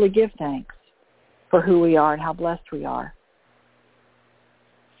really give thanks for who we are and how blessed we are.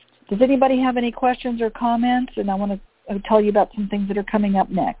 Does anybody have any questions or comments? And I want to tell you about some things that are coming up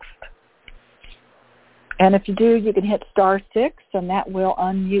next. And if you do, you can hit *6, and that will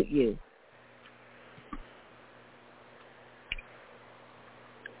unmute you.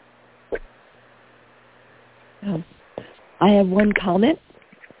 I have one comment.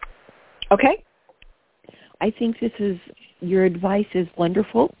 Okay. I think your advice is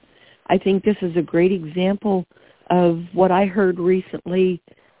wonderful. I think this is a great example of what I heard recently.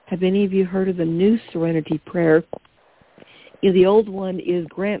 Have any of you heard of the new Serenity Prayer? The old one is,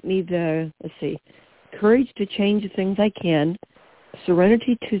 grant me the, courage to change the things I can,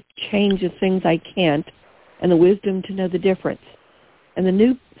 serenity to change the things I can't, and the wisdom to know the difference. And the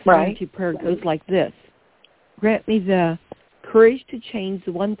new Serenity Prayer goes like this. Grant me the courage to change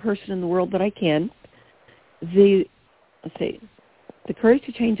the one person in the world that I can, the courage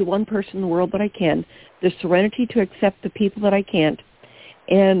to change the one person in the world that I can, the serenity to accept the people that I can't,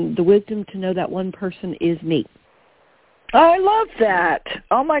 and the wisdom to know that one person is me. I love that.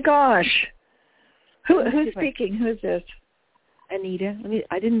 Oh, my gosh. Who's speaking? Who's this? Anita.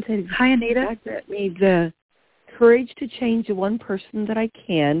 I didn't say. Hi, Anita. Grant me the courage to change the one person that I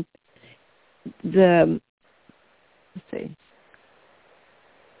can,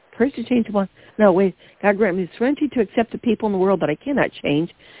 courage to change the one. No, wait. God grant me the serenity to accept the people in the world that I cannot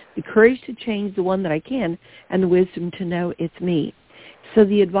change, the courage to change the one that I can, and the wisdom to know it's me. So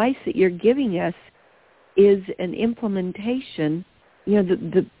the advice that you're giving us is an implementation,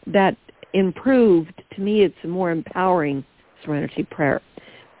 that improved. To me, it's a more empowering Serenity Prayer.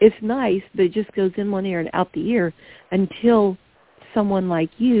 It's nice, but it just goes in one ear and out the ear until someone like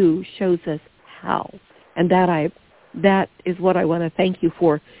you shows us how. And that is what I want to thank you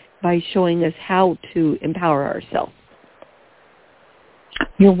for, by showing us how to empower ourselves.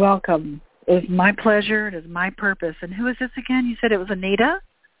 You're welcome. It is my pleasure. It is my purpose. And who is this again? You said it was Anita?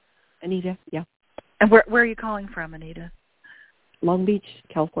 Anita, yeah. And where are you calling from, Anita? Long Beach,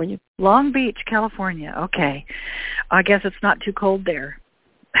 California. Long Beach, California. Okay. I guess it's not too cold there.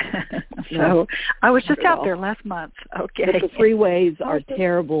 So I was just out there last month. Okay. But the freeways are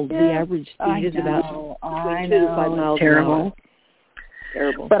terrible. The average speed is about between 2 to 5 miles an hour.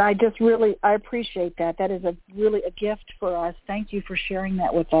 Terrible. But I appreciate that. That is really a gift for us. Thank you for sharing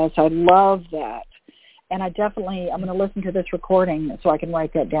that with us. I love that. And I'm going to listen to this recording so I can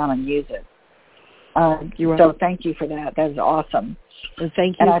write that down and use it. So thank you for that. That is awesome. And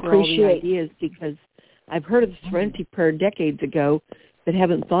thank you for all the ideas, because I've heard of the Serenity Prayer decades ago, but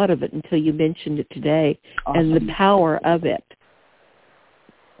haven't thought of it until you mentioned it today, and the power of it.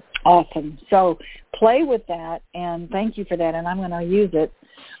 Awesome. So play with that, and thank you for that, and I'm going to use it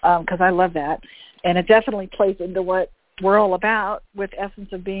because I love that. And it definitely plays into what we're all about with Essence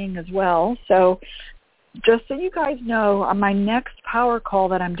of Being as well. So just so you guys know, my next power call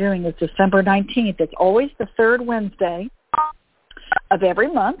that I'm doing is December 19th. It's always the third Wednesday of every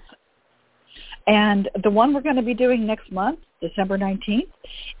month. And the one we're going to be doing next month, December 19th,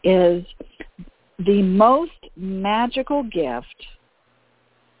 is the most magical gift.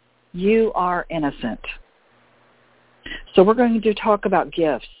 You are innocent. So we're going to talk about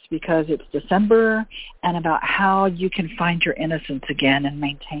gifts because it's December and about how you can find your innocence again and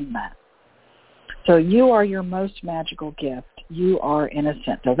maintain that. So you are your most magical gift. You are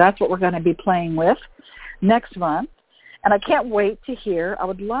innocent. So that's what we're going to be playing with next month. And I can't wait to hear. I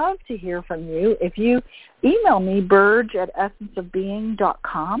would love to hear from you. If you email me,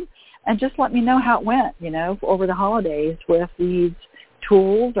 burge@essenceofbeing.com, and just let me know how it went, over the holidays with these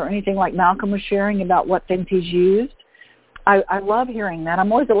tools or anything like Malcolm was sharing about what things he's used. I love hearing that.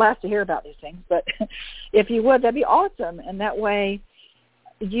 I'm always the last to hear about these things, but if you would, that'd be awesome. And that way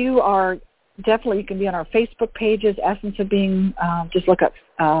you can be on our Facebook pages, Essence of Being, just look up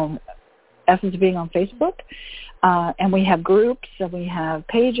Essence of Being on Facebook. And we have groups, and we have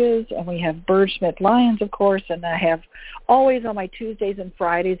pages, and we have Burge Smith Lyons, of course, and I have always on my Tuesdays and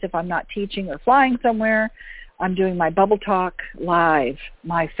Fridays, if I'm not teaching or flying somewhere, I'm doing my Bubble Talk Live,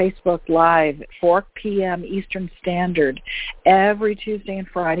 my Facebook Live at 4 p.m. Eastern Standard every Tuesday and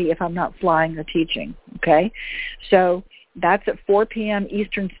Friday if I'm not flying or teaching, okay? So that's at 4 p.m.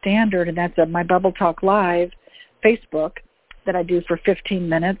 Eastern Standard, and that's at my Bubble Talk Live Facebook that I do for 15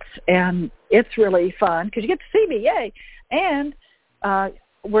 minutes, and it's really fun because you get to see me, yay! And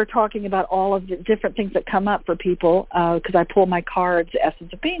we're talking about all of the different things that come up for people because I pull my cards,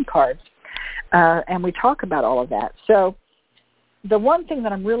 Essence of Being cards, and we talk about all of that. So the one thing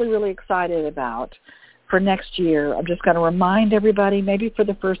that I'm really, really excited about for next year, I'm just going to remind everybody, maybe for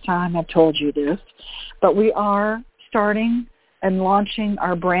the first time I've told you this, but we are starting and launching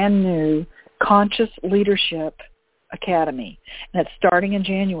our brand new Conscious Leadership Academy, and it's starting in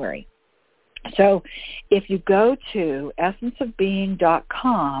January. So if you go to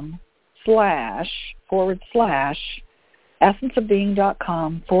essenceofbeing.com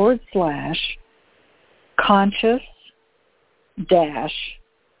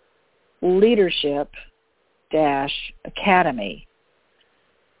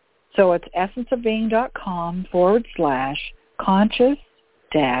So it's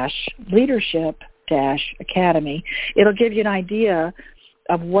essenceofbeing.com/conscious-leadership-academy. It'll give you an idea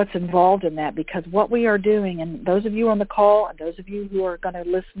of what's involved in that, because what we are doing, and those of you on the call and those of you who are going to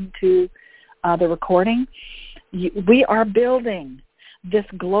listen to the recording, we are building this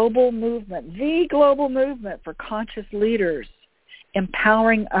global movement, the global movement for conscious leaders,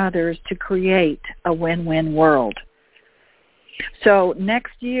 empowering others to create a win-win world. So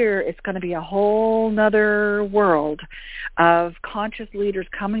next year, it's going to be a whole nother world of conscious leaders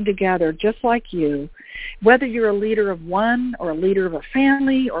coming together just like you, whether you're a leader of one or a leader of a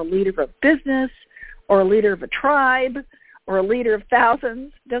family or a leader of a business or a leader of a tribe or a leader of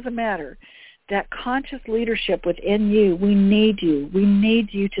thousands, doesn't matter. That conscious leadership within you, we need you. We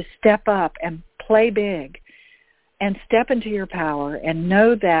need you to step up and play big and step into your power and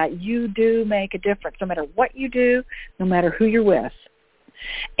know that you do make a difference no matter what you do, no matter who you're with.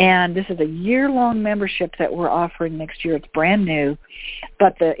 And this is a year-long membership that we're offering next year. It's brand new,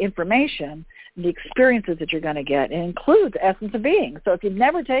 but the information, the experiences that you're going to get, it includes Essence of Being. So if you've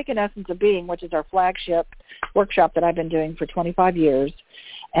never taken Essence of Being, which is our flagship workshop that I've been doing for 25 years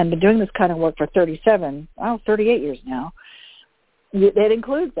and been doing this kind of work for 38 years now, it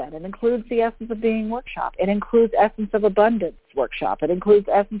includes that. It includes the Essence of Being workshop. It includes Essence of Abundance workshop. It includes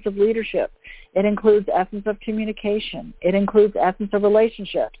Essence of Leadership. It includes Essence of Communication. It includes Essence of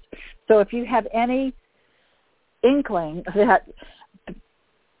Relationships. So if you have any inkling that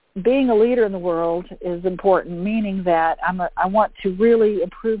being a leader in the world is important, meaning that I want to really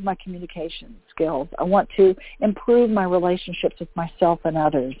improve my communication skills. I want to improve my relationships with myself and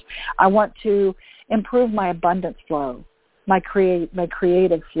others. I want to improve my abundance flow, my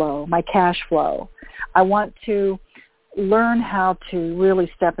creative flow, my cash flow. I want to learn how to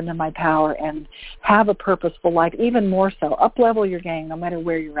really step into my power and have a purposeful life, even more so. Up-level your game no matter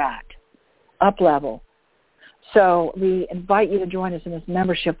where you're at. Up-level. So we invite you to join us in this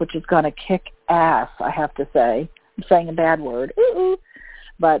membership, which is going to kick ass, I have to say. I'm saying a bad word.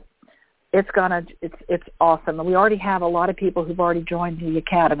 But it's awesome. And we already have a lot of people who've already joined the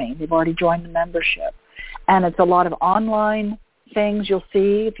academy. They've already joined the membership. And it's a lot of online things you'll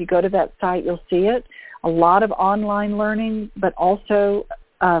see. If you go to that site, you'll see it. A lot of online learning, but also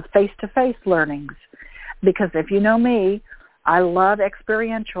face-to-face learnings. Because if you know me, I love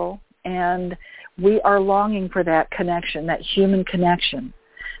experiential, and we are longing for that connection, that human connection,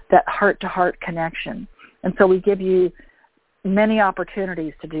 that heart-to-heart connection. And so we give you many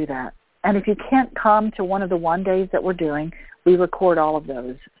opportunities to do that. And if you can't come to one of the one days that we're doing, we record all of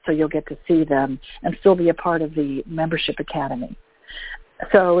those, so you'll get to see them and still be a part of the Membership Academy.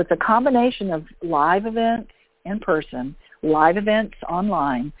 So it's a combination of live events in person, live events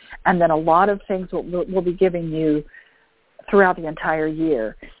online, and then a lot of things we'll be giving you throughout the entire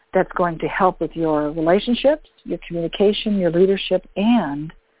year that's going to help with your relationships, your communication, your leadership,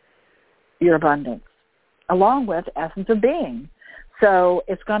 and your abundance, along with Essence of Being. So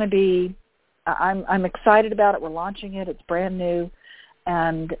it's going to be, I'm excited about it. We're launching it. It's brand new.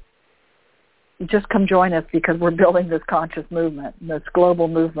 And just come join us, because we're building this conscious movement, this global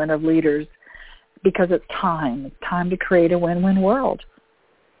movement of leaders, because it's time. It's time to create a win-win world.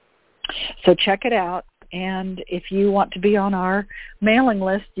 So check it out. And if you want to be on our mailing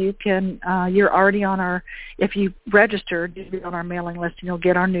list, you can. You're already on our. If you registered, you'll be on our mailing list, and you'll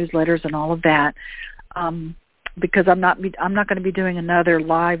get our newsletters and all of that. Because I'm not going to be doing another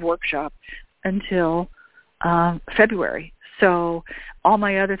live workshop until February. So all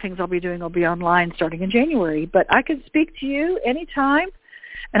my other things I'll be doing will be online starting in January. But I can speak to you anytime,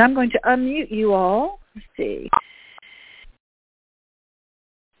 and I'm going to unmute you all. Let's see.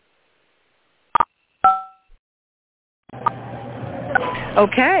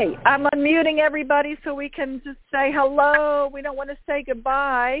 Okay, I'm unmuting everybody so we can just say hello. We don't want to say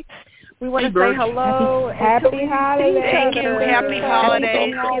goodbye. We want to say hello. Happy holidays. Thank you. Happy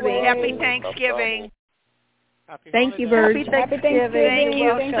holidays. Happy Thanksgiving. Thank you, Burge. Happy Thanksgiving. Thank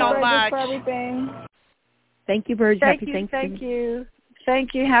you so much. For everything. Thank you, Burge. Happy you, Thanksgiving. Thank you.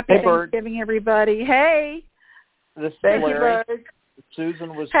 Thank you. Happy Thanksgiving, everybody. Hey. This is Thank Larry. you, Burge.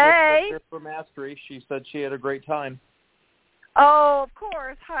 Susan was Hey. just there for Mastery. She said she had a great time. Oh, of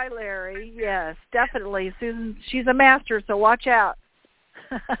course. Hi, Larry. Yes, definitely. Susan, she's a master, so watch out.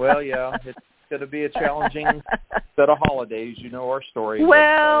 Well, yeah, it's going to be a challenging set of holidays. You know our story.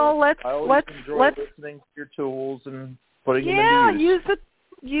 Well, I always enjoy listening to your tools and putting them into use.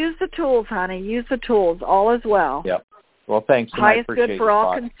 Use the tools, honey. Use the tools. All is well. Yep. Well, thanks. And Highest I appreciate good for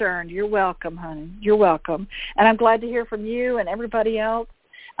all concerned. You're welcome, honey. You're welcome. And I'm glad to hear from you and everybody else.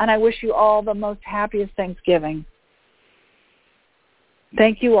 And I wish you all the most happiest Thanksgiving.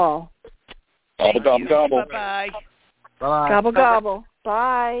 Thank you all. Gobble, gobble. Bye-bye. Bye. Gobble, gobble.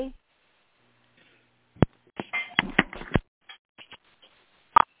 Bye.